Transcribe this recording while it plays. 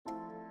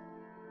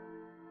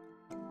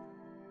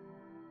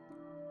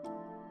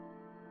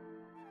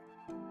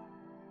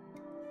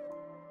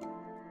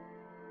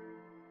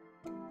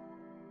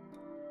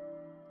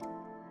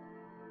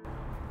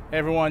Hey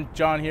everyone,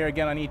 John here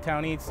again on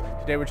ETown Eats.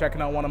 Today we're checking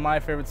out one of my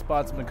favorite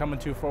spots I've been coming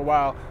to for a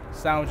while,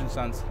 Sandwich &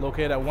 Sons,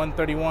 located at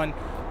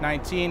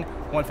 13119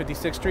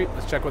 156th Street.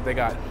 Let's check what they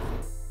got.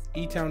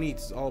 ETown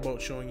Eats is all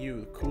about showing you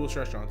the coolest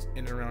restaurants in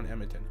and around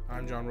Edmonton.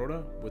 I'm John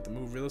Rota with the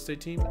Move Real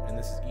Estate team, and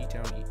this is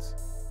ETown Eats.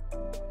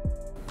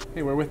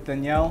 Hey, we're with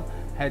Danielle,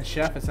 head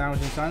chef at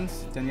Sandwich &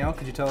 Sons. Danielle,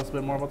 could you tell us a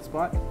bit more about the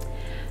spot?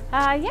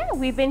 Yeah,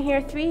 we've been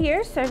here 3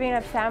 years serving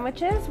up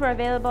sandwiches. We're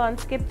available on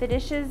Skip the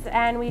Dishes,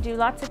 and we do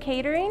lots of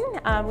catering.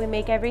 We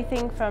make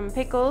everything from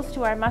pickles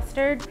to our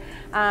mustard,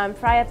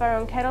 fry up our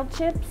own kettle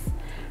chips.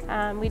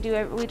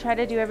 We try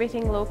to do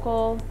everything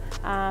local,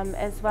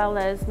 as well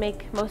as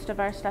make most of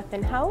our stuff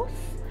in-house.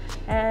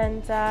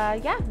 And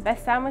yeah,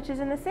 best sandwiches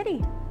in the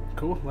city.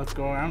 Cool, let's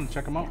go around and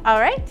check them out. All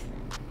right,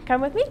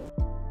 come with me.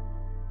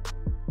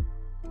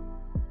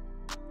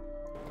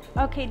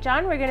 Okay,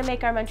 John, we're gonna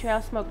make our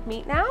Montreal Smoked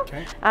Meat now.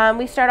 Okay.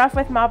 We start off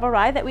with marble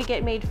rye that we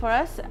get made for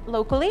us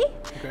locally.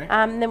 Okay.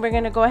 Then we're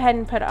gonna go ahead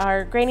and put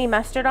our grainy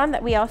mustard on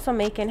that we also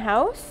make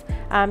in-house.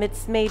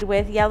 It's made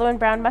with yellow and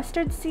brown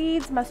mustard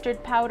seeds,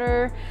 mustard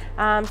powder,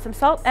 some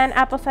salt, and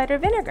apple cider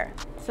vinegar.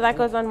 So that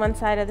goes on one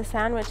side of the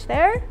sandwich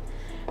there.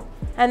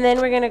 And then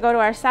we're gonna go to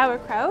our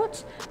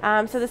sauerkraut.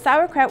 So the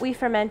sauerkraut we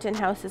ferment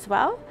in-house as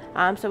well.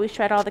 So we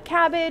shred all the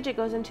cabbage, it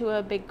goes into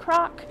a big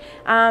crock,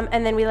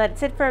 and then we let it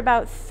sit for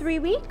about 3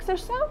 weeks or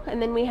so,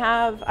 and then we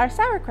have our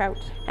sauerkraut.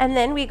 And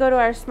then we go to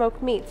our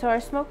smoked meat. So our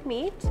smoked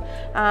meat,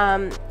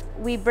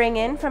 we bring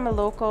in from a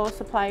local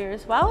supplier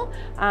as well.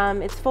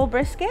 It's full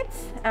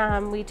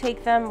briskets. We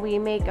take them, we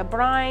make a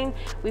brine,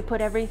 we put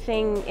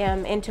everything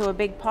into a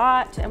big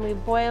pot, and we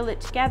boil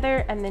it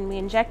together, and then we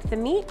inject the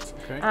meat,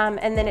 Okay.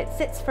 and then it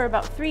sits for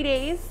about 3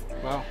 days.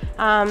 Wow.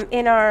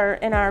 In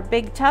our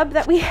big tub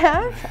that we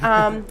have,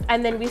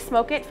 and then we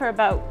smoke it for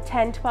about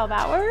 10-12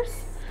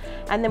 hours,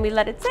 and then we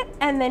let it sit,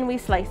 and then we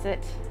slice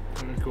it.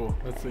 Very cool.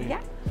 Let's see.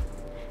 Yeah.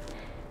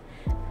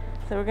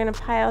 So we're gonna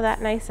pile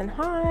that nice and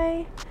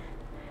high.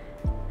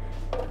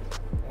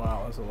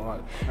 Wow, that's a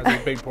lot.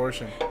 That's a big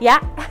portion. Yeah.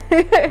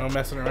 No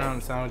messing around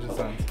in Sandwich &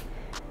 Sons.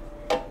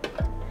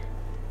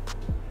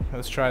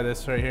 Let's try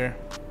this right here.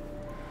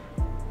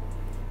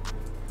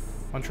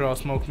 Montreal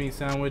Smoked Meat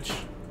Sandwich.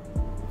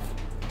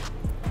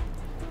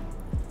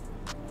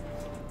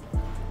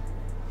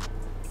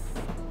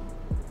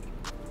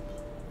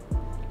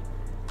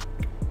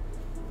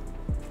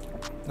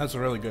 That's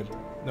really good.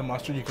 The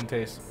mustard you can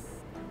taste.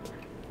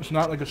 It's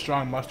not like a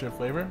strong mustard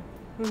flavor,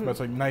 but it's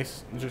like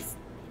nice. It just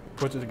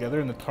puts it together,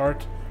 and the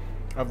tart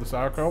of the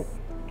sauerkraut,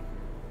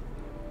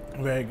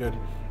 very good.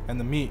 And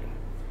the meat,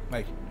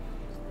 like,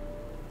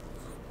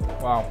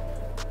 wow.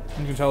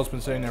 You can tell it's been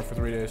sitting there for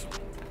 3 days.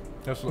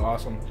 This was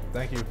awesome.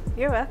 Thank you.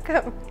 You're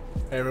welcome.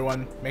 Hey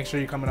everyone, make sure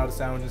you're coming out to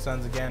Sandwich &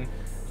 Sons again.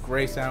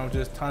 Great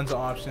sandwiches, tons of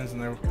options,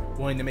 and they're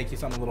willing to make you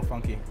something a little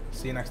funky.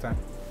 See you next time.